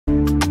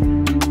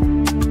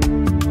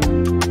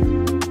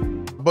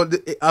But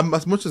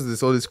as much as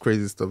there's all this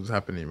crazy stuff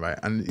happening, right?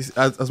 And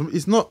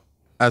it's not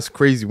as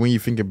crazy when you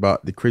think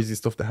about the crazy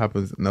stuff that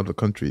happens in other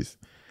countries.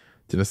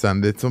 Do you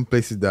understand? There's some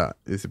places that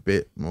it's a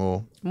bit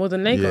more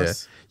than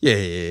Lagos.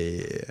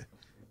 Yeah.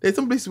 There's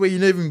some places where you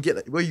never even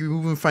get, where you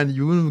wouldn't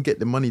even get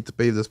the money to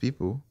pay those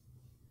people.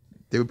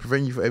 They will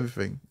prevent you for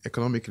everything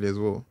economically as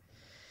well.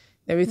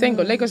 Yeah, we think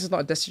Lagos is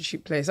not a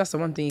destitute place. That's the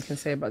one thing you can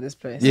say about this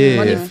place. Yeah,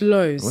 money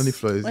flows. Money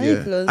flows.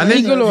 And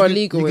legal or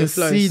illegal, you it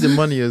flows. can see the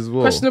money as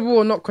well. Questionable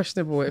or not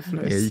questionable, it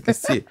flows. Yeah, you can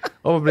see it.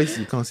 Other places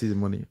you can't see the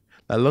money.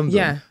 Like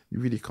London, you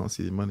really can't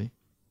see the money.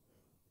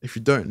 If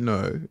you don't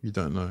know, you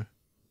don't know.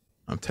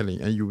 I'm telling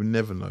you, and you will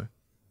never know.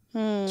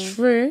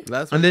 True.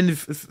 And then the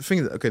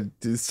thing that, okay,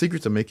 the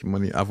secret of making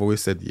money, I've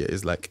always said,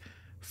 is like,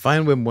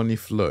 find where money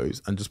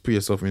flows and just put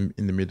yourself in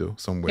the middle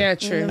somewhere. Yeah,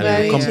 true. And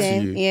then it'll come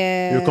to you.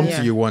 Yeah. It'll come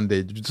to you one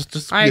day. Just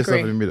put I yourself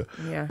agree. in the middle.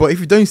 Yeah. But if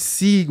you don't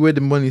see where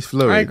the money's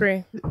flowing, I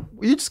agree.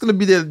 You're just going to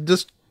be there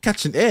just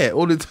catching air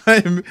all the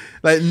time.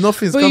 Like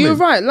nothing's coming. But you're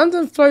right.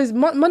 London flows,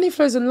 money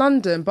flows in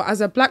London, but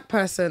as a black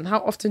person,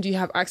 how often do you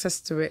have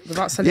access to it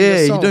without selling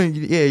your soul?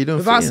 You don't.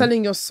 Without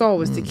selling your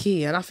soul is the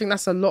key. And I think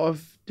that's a lot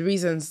of the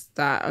reasons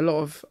that a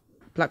lot of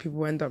black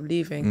people end up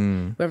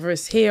leaving, whether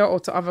it's here or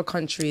to other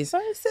countries.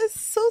 But it says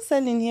soul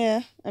selling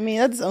here. I mean,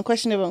 that's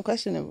unquestionable.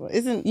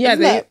 Isn't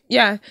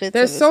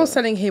there's soul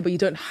selling here, but you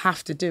don't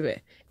have to do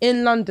it.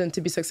 In London,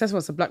 to be successful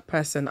as a black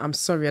person, I'm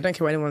sorry, I don't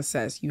care what anyone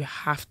says, you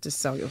have to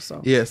sell your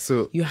soul. Yeah,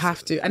 so you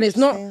have to. And it's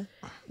not,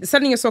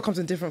 selling your soul comes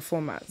in different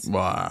formats.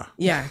 Wow.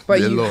 Yeah, but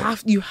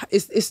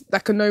it's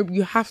like a no,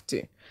 you have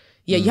to.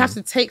 Yeah, you have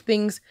to take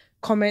things,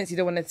 comments you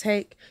don't want to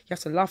take. You have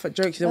to laugh at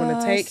jokes you don't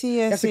want to take.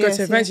 You have to go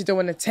to events you don't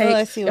want to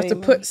take. You have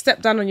to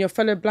step down on your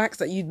fellow blacks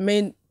that you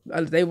may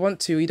they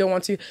want to, you don't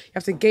want to. You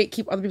have to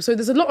gatekeep other people. So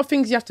there's a lot of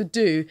things you have to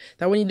do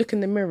that when you look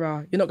in the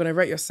mirror, you're not going to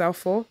rate yourself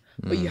for,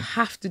 but you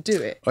have to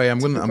do it. Oh yeah, I'm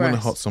gonna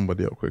hot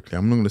somebody up quickly.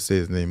 I'm not gonna say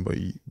his name, but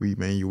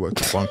you worked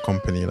with one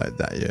company like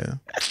that, yeah.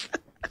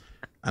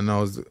 And I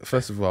was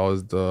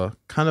the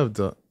kind of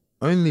the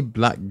only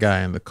black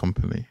guy in the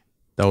company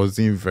that was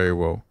doing very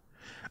well,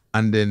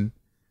 and then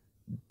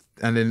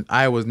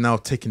I was now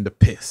taking the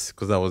piss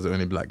because I was the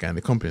only black guy in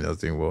the company that was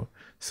doing well.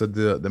 So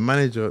the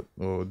manager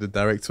or the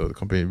director of the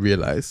company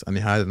realized, and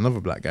he hired another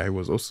black guy who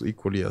was also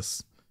equally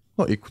as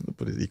smart,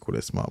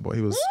 but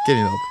he was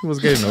getting up. He was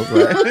getting up,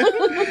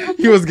 right?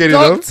 He was getting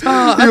up.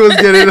 He was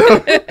getting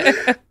up.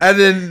 And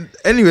then,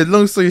 anyway,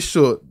 long story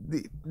short,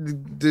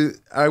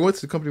 I went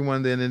to the company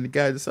one day, and then the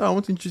guy just said, I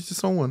want to introduce you to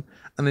someone.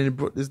 And then he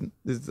brought this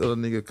other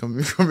nigga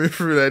coming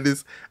through like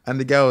this, and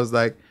the guy was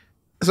like,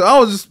 so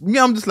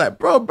I'm just like,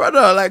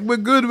 brother, like, we're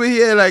good, we're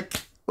here, like,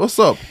 what's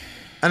up?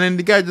 And then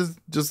the guy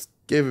just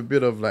gave a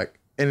bit of like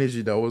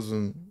energy that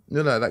wasn't,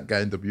 like that guy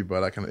in W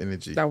Bar, that kind of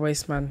energy. That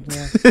waste man,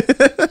 yeah.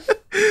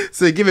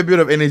 So he gave a bit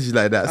of energy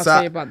like that. I'll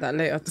tell you about that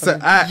later. So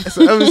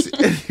obviously,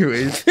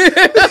 anyways.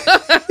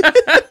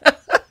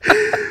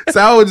 So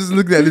I was just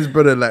looking at this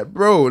brother like,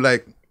 bro,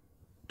 like,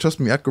 trust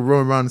me, I could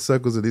run around in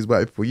circles with these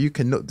white people. You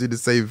cannot do the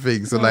same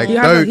thing. So like, he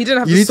didn't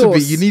have the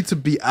sauce. You need to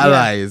be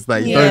allies.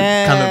 Like,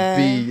 don't kind of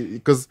be,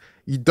 because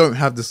you don't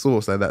have the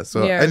source like that.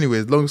 So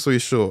anyways, long story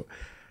short,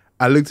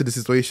 I looked at the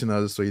situation. I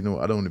just thought, you know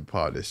what, I don't want to be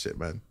part of this shit,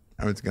 man.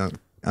 I moved to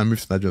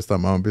Nigeria and start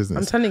my own business.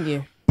 I'm telling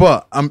you.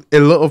 But a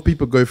lot of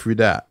people go through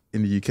that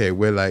in the UK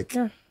where like,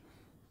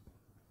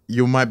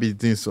 you might be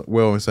doing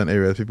well in certain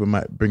areas. People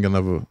might bring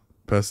another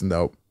person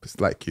that is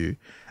like you,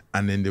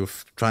 and then they'll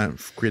try and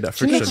create that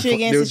friction. Do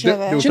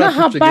you know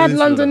how bad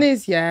London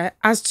is,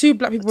 As two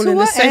black people in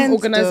the same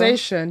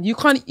organisation, you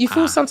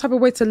feel some type of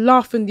way to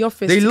laugh in the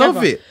office. They together.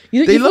 love it.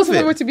 You they feel love some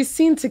it. way to be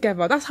seen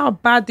together. That's how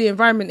bad the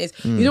environment is.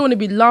 You don't want to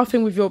be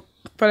laughing with your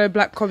fellow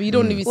black colleague. You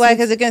don't want to be. Why?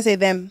 Because they're going to say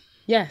them.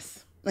 Yes.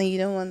 And you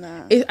don't want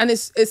that.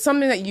 It's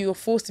something that you're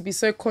forced to be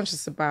so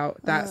conscious about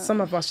that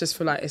some of us just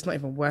feel like it's not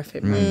even worth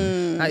it,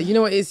 man. Like, you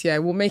know what it is,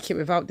 we'll make it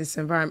without this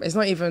environment. It's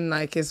not even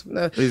like it's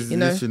you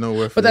know. Not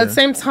worth but it, at the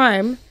same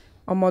time,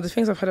 the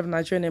things I've heard of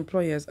Nigerian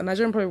employers, a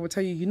Nigerian employer will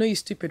tell you, you're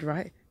stupid,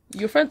 right?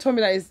 Your friend told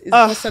me that his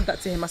boss said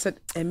that to him. I said,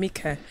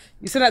 Emika,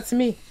 you said that to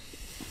me.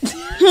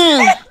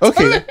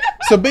 Okay,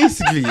 so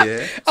basically,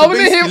 let's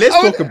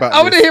talk about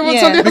I want to hear what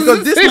somebody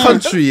because this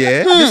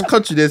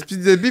country, there's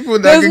people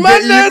that can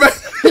get you.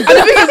 And the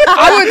thing is,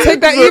 I won't take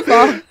that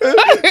either.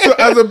 So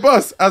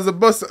as a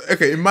boss,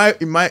 okay, in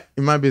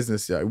my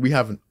business, we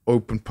have an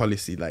open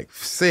policy, like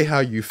say how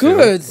you feel,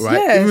 good, right?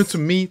 yes. Even to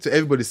me, to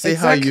everybody, say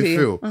how you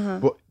feel,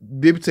 but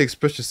be able to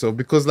express yourself,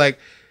 because like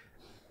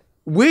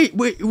we're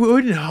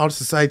in a hard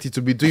society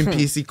to be doing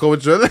PC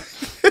culture.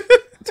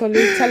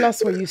 Tolu, tell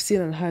us what you've seen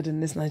and heard in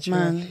this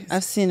Nigeria. Man,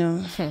 I've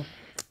seen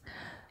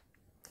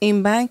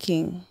in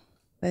banking,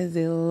 there's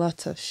a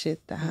lot of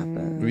shit that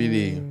happens.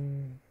 Really?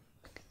 Can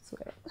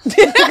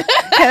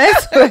I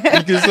swear?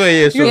 You can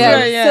swear, sure.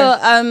 Yeah.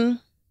 So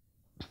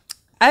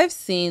I've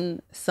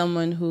seen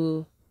someone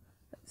who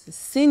is a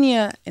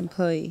senior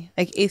employee,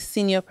 like a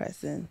senior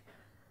person,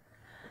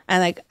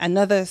 and like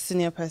another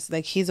senior person,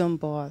 like his own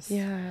boss,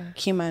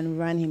 came and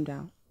ran him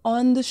down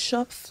on the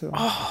shop floor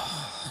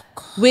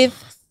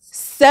with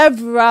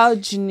several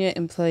junior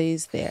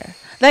employees there.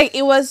 Like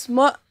it was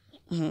more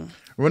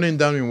running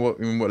down in what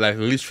like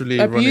literally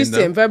abused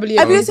running him, verbally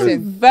abused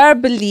him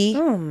verbally.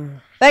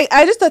 Like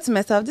I just thought to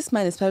myself, this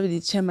man is probably the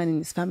chairman in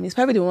his family. He's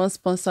probably the one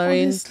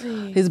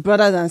sponsoring his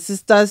brothers and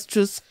sisters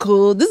through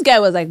school. This guy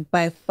was like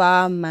by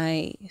far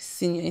my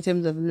senior in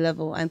terms of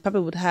level, and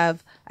probably would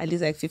have at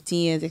least like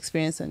 15 years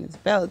experience on his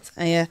belt.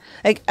 And yeah,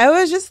 like I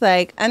was just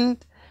like, and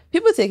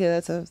people take a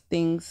lot of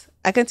things.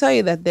 I can tell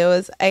you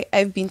that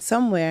I've been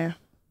somewhere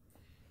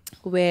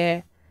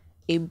where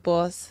a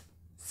boss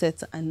said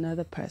to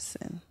another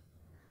person,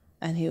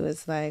 and he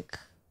was like,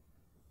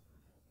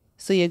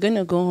 "So you're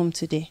gonna go home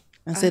today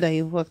and say that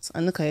you've worked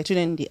and look at your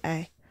children in the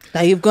eye,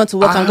 that you've gone to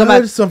work and come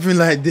back." Something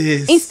like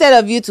this. Instead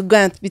of you to go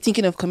and be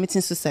thinking of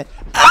committing suicide.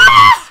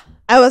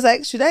 I was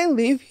like, should I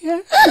live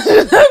here?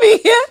 Should I be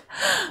here?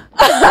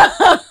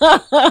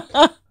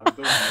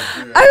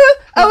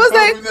 I was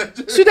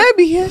like, should I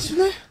be here? Should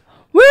I?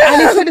 Where?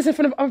 And he said this in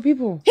front of other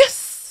people.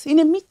 Yes, in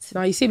a meeting.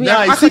 No, you see me. Nah,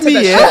 I can't take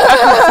that shit. yeah? I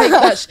can't take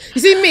that shit.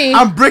 You see me?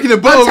 I'm breaking the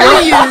ball, I'm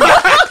telling bro. you.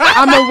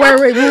 I'm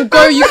aware it will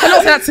go. You cannot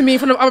say that to me in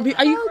front of other people.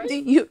 Are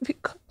you crazy?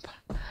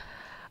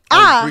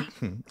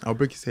 I'll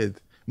break his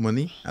head.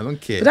 Money, I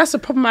don't care. But that's the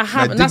problem I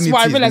have, My and that's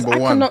why I dignity is realized I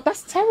number one. cannot.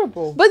 That's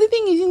terrible. But the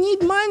thing is, you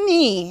need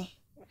money.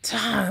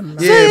 Damn.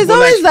 So it's but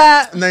always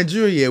that.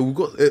 Nigeria, yeah, we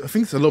got. I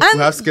think it's a lot of people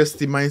have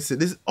scarcity mindset.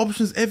 There's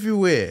options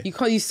everywhere. You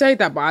can't. You say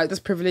that, but that's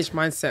privileged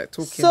mindset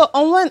talking. So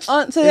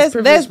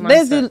there's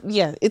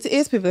mindset. it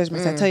is privileged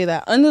mindset. I tell you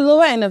that. On the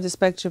lower end of the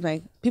spectrum,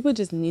 like people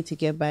just need to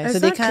get by, so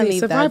they can't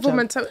leave that job.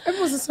 Mentality.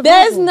 Everyone's a survival.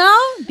 There's now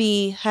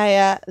the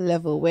higher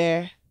level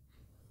where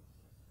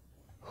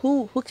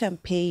who can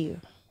pay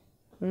you.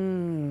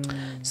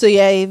 So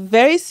you're a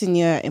very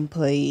senior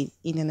employee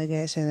in an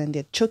organization and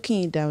they're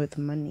choking you down with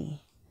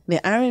money.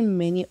 There aren't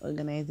many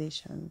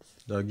organizations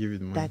They'll give you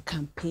the money. that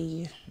can pay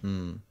you.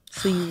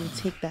 So you will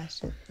take that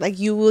shit. Like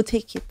you will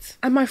take it.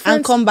 And my friends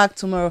and come back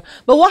tomorrow.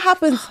 But what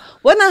happens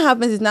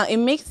is now it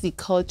makes the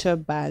culture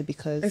bad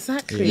because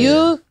Exactly.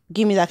 you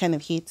give me that kind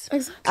of heat.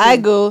 Exactly. I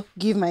go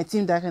give my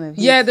team that kind of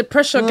heat. Yeah, the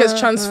pressure gets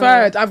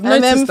transferred. I've And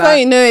then noticed before that.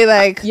 you know it,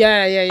 like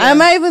Yeah. I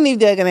might even leave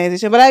the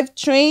organization, but I've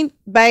trained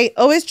by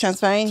always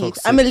transferring heat.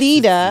 I'm a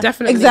leader.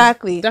 Definitely.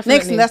 Exactly. Definitely.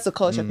 Next thing, that's the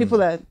culture.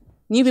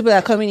 New people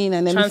are coming in,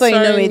 and then before you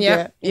know it,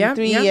 Transferring, in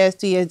 3 years,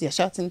 2 years, they're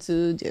shouting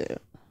to, they're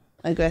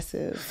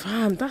aggressive.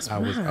 Fam, that's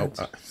mad.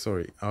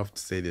 Sorry, I have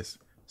to say this.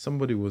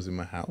 Somebody was in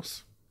my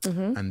house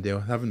and they were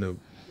having a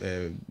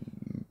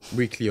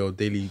weekly or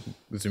daily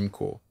Zoom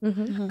call,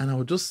 and I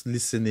was just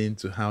listening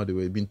to how they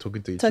were being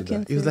talking to each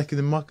other. It was like in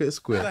the market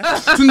square.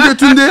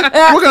 Tunde,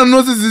 what kind of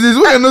nonsense is this?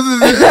 What kind of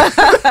nonsense is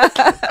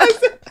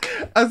this?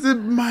 I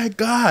said, my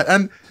God.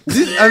 And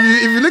this, I mean,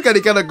 if you look at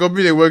the kind of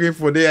company they're working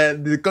for,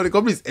 the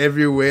company is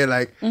everywhere.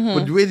 Like,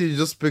 but the way they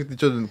just spoke to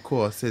each other in the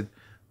call, I said,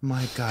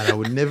 my God, I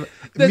would never.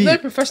 There's no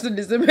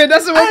professionalism here.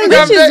 That's the one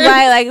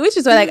thing Which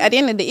is why, at the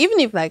end of the day,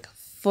 even if like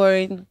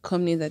foreign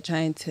companies are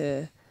trying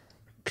to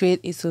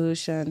create a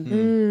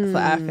solution for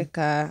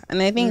Africa,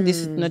 and I think this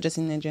is not just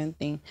a Nigerian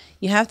thing,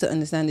 you have to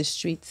understand the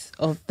streets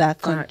of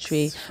that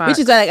country. Facts. Which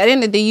is why, like, at the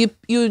end of the day,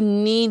 you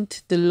need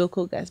the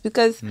local guys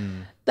because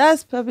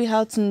that's probably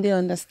how Tunde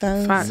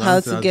understands how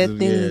to get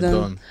things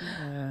done.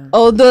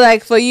 Although,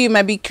 like, for you, it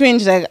might be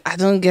cringe. Like, I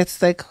don't get,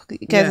 like,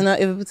 you guys are not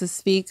able to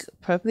speak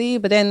properly.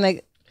 But then,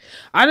 like,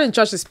 I don't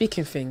judge the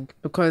speaking thing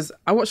because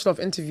I watched a lot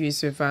of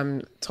interviews with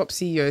top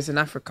CEOs in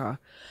Africa,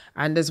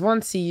 and there's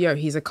one CEO,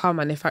 he's a car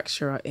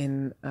manufacturer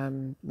in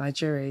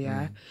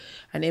Nigeria,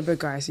 an Igbo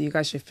guy, so you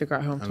guys should figure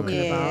out who I'm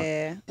talking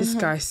about. This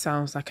guy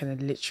sounds like an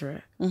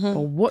illiterate, but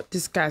what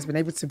this guy's been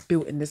able to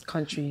build in this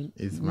country,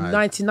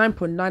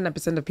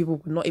 99.99% of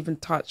people will not even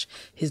touch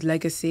his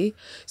legacy.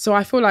 So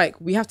I feel like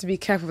we have to be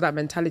careful of that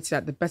mentality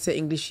that the better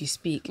English you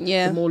speak,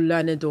 the more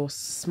learned or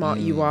smart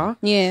you are.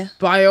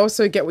 But I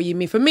also get what you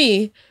mean. For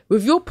me,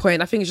 with your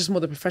point, I think it's just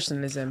more the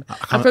professionalism.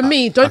 And for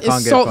me, don't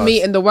insult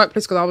me in the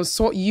workplace because I will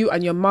insult you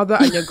and your mother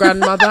and your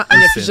grandmother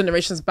and your few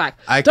generations back.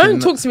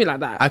 Don't talk to me like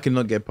that. I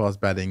cannot get past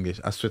bad English.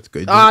 I swear to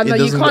God. No,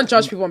 you can't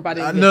judge people on bad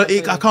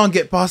English. I can't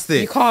get past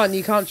it. You can't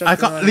judge I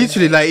can't.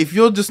 Literally, like, if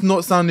you're just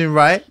not sounding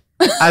right,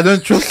 I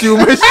don't trust you.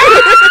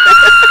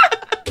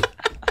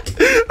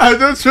 I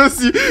don't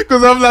trust you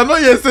because I'm like,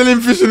 not yet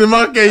selling fish in the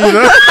market, you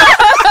know.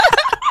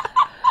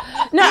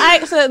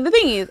 No, so the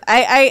thing is,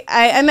 I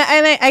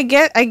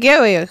get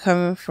where you're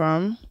coming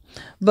from,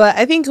 but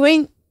I think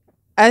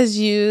as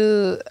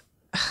you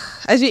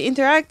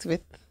interact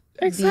with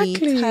the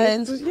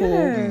talent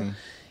pool,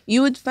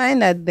 you would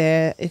find that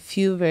there are a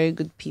few very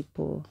good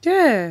people,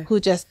 who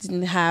just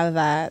didn't have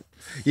that.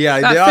 Yeah,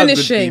 that there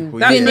finishing, are good people.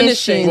 that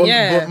finishing,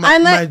 but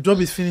my job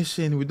is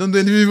finishing. We don't do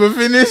anything but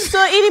finish. So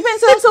it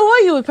depends. So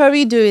what you would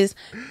probably do is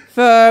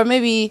for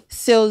maybe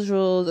sales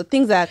roles or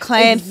things that are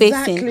client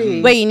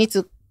facing, where you need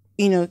to,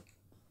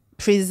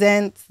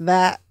 present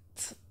that,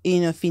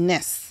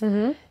 finesse.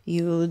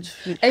 You would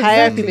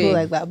hire people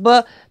like that.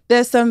 But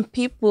there's some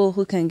people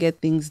who can get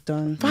things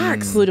done.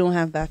 Facts. Who don't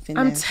have that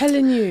finesse. I'm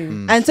telling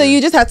you. And so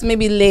you just have to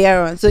maybe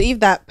layer on. So if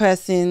that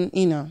person,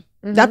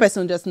 that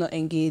person just not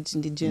engage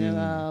in the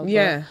general.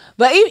 Yeah.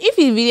 But if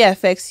it really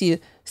affects you,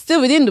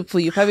 still within the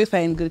pool, you probably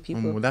find good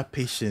people. That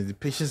patience, the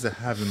patience I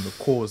have in the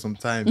call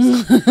sometimes,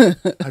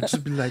 I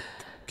just be like,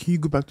 can you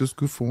go back to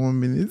school for 1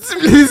 minute,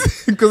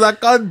 please? Because I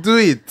can't do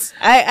it.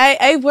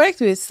 I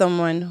worked with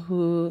someone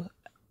who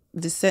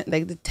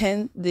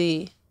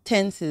the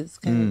tenses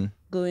can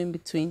go in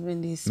between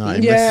when they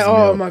speak.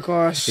 Oh my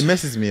gosh. It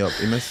messes me up.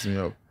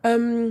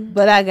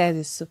 But that guy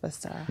is a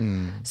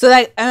superstar. So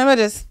like I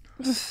remember this,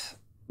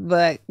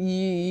 but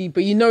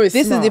you know it's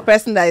this smart. is the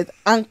person that is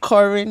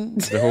anchoring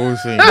the whole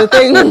thing. the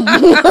thing.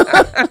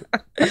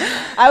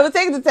 I would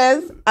take the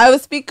test. I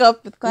would speak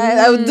up with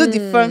clients. I would do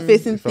the front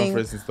facing thing.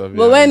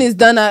 But when it's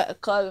done, I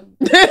call him.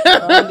 It's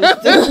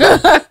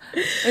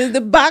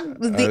the back,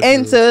 the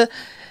end. So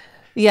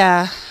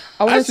yeah.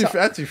 I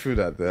actually feel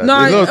that. No,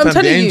 I'm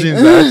telling you.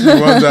 Engines are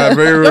actually ones that are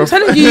very rough. I'm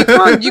telling you,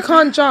 you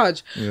can't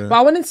judge. Yeah. But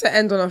I wanted to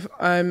end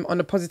on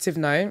a positive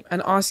note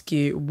and ask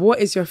you, what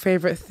is your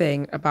favorite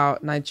thing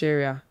about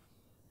Nigeria?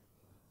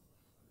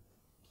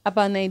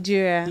 About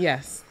Nigeria?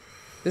 Yes.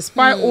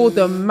 Despite all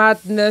the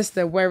madness,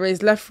 the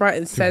worries left, right,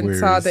 and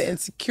center, the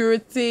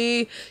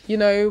insecurity, you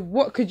know,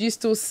 what could you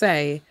still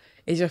say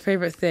is your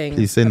favorite thing?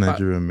 Please say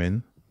Nigerian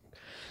men.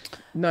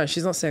 No,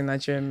 she's not saying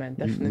Nigerian men.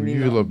 Definitely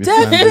not.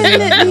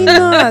 Definitely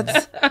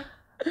not.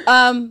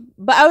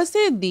 But I would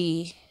say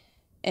the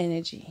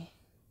energy.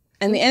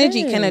 And the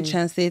energy kind of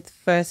translates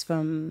first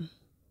from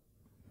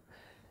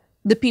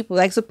the people.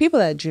 Like, so people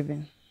are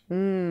driven.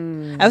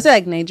 I would say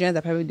like Nigerians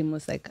are probably the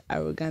most like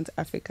arrogant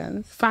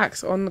Africans.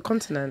 Facts on the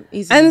continent.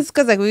 Easy. And it's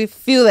because like we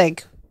feel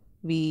like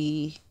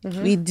we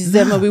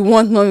deserve more, we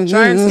want more.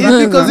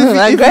 Because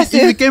if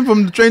you came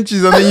from the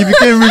trenches and then you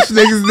became rich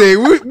next day,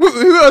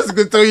 who else is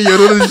going to tell you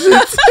you're not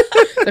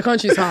shit? The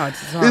country's hard.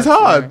 It's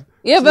hard.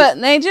 Yeah, but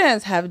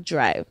Nigerians have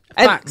drive.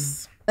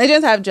 Facts.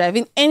 Nigerians have drive.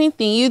 In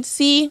anything, you'd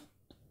see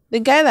the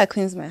guy that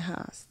cleans my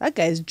house. That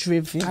guy is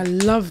driven. I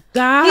love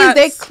that.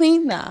 He's the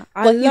cleaner.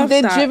 But he's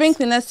the driven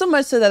cleaner. So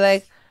much so that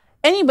like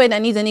anybody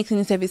that needs any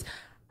cleaning service,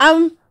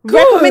 I'm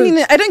recommending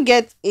it. I don't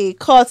get a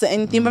call to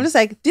anything, but I'm just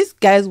like, this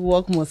guy's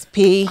work must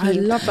pay him. I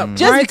love that.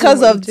 Just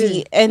because of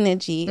the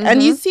energy.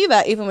 And you see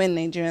that even when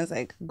Nigerians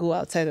like go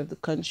outside of the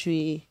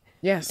country,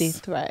 yes, they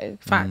thrive.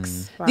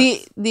 Facts.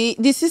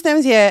 The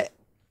systems here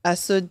are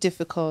so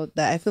difficult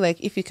that I feel like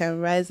if you can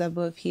rise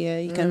above here,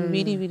 you can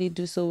really, really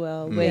do so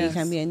well where you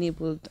can be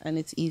enabled and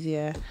it's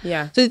easier.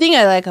 Yeah. So the thing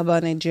I like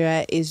about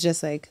Nigeria is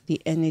just like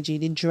the energy,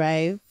 the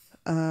drive,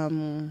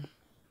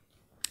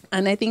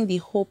 and I think the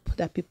hope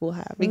that people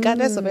have,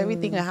 regardless of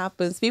everything that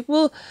happens,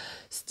 people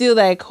still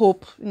like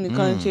hope in the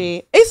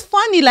country. It's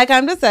funny, like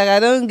I'm just like, I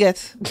don't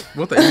get.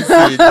 What are you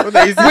saying?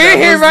 We're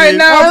here right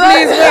now.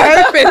 Please,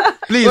 we're hoping.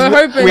 Please, we're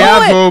hoping. We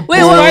have hope. Wait,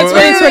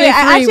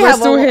 2023. We're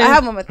still here. I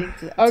have one more thing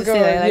to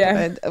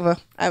say.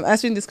 I'm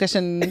answering this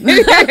question.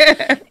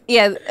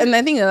 Yeah, and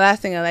I think the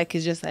last thing I like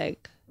is just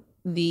like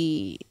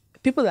the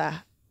people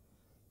that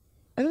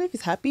I don't know if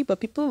it's happy, but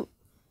people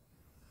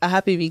are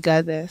happy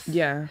regardless.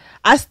 Yeah.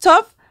 As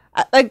tough.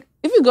 Like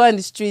if you go on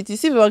the street, you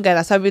see one guy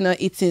that's probably not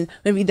eating,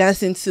 maybe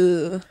dancing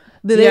to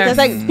the latest.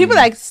 Like people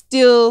like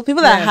still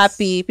people are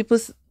happy. Maybe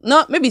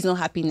it's not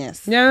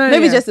happiness.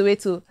 Maybe it's just a way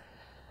to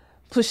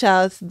push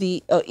out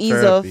the or ease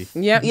therapy. off.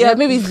 Yeah.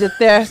 Maybe it's the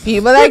therapy,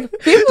 but like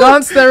people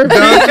dance therapy.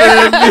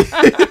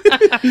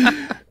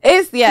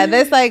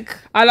 There's like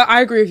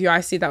I agree with you.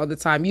 I see that all the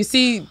time. You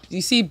see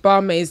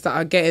barmaids that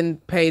are getting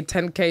paid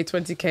 10k,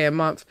 20k a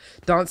month,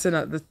 dancing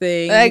at the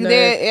thing, like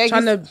they're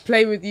trying to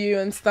play with you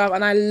and stuff,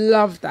 and I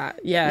love that.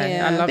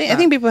 I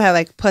think people have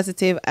like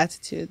positive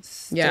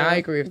attitudes. Yeah, I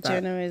agree with that.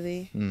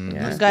 Generally,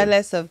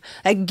 regardless of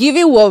like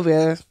giving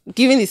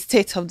the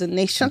state of the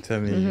nation, I'm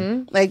telling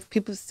you. like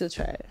people still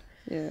try it.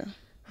 Yeah.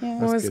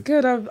 Well, it's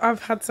good.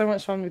 I've had so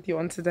much fun with you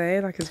on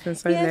today. Like, it's been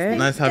so lit.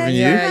 Nice having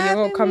you. Yeah,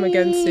 you'll come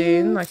again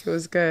soon. Like, it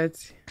was good.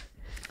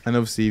 And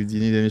obviously, if you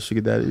need any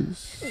sugar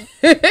daddies,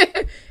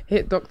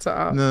 hit Doctor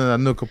up.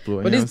 No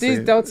couple. But these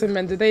Delta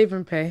men, do they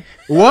even pay?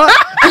 What?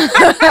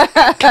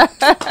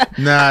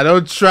 Nah,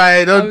 don't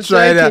try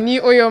that.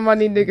 You owe your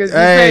money, niggas.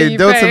 Hey,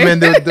 Delta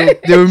men,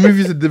 they'll remove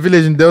you to the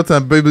village in Delta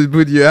and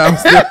build your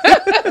house.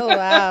 Oh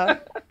wow.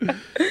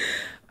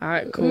 All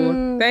right,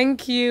 cool.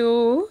 Thank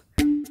you.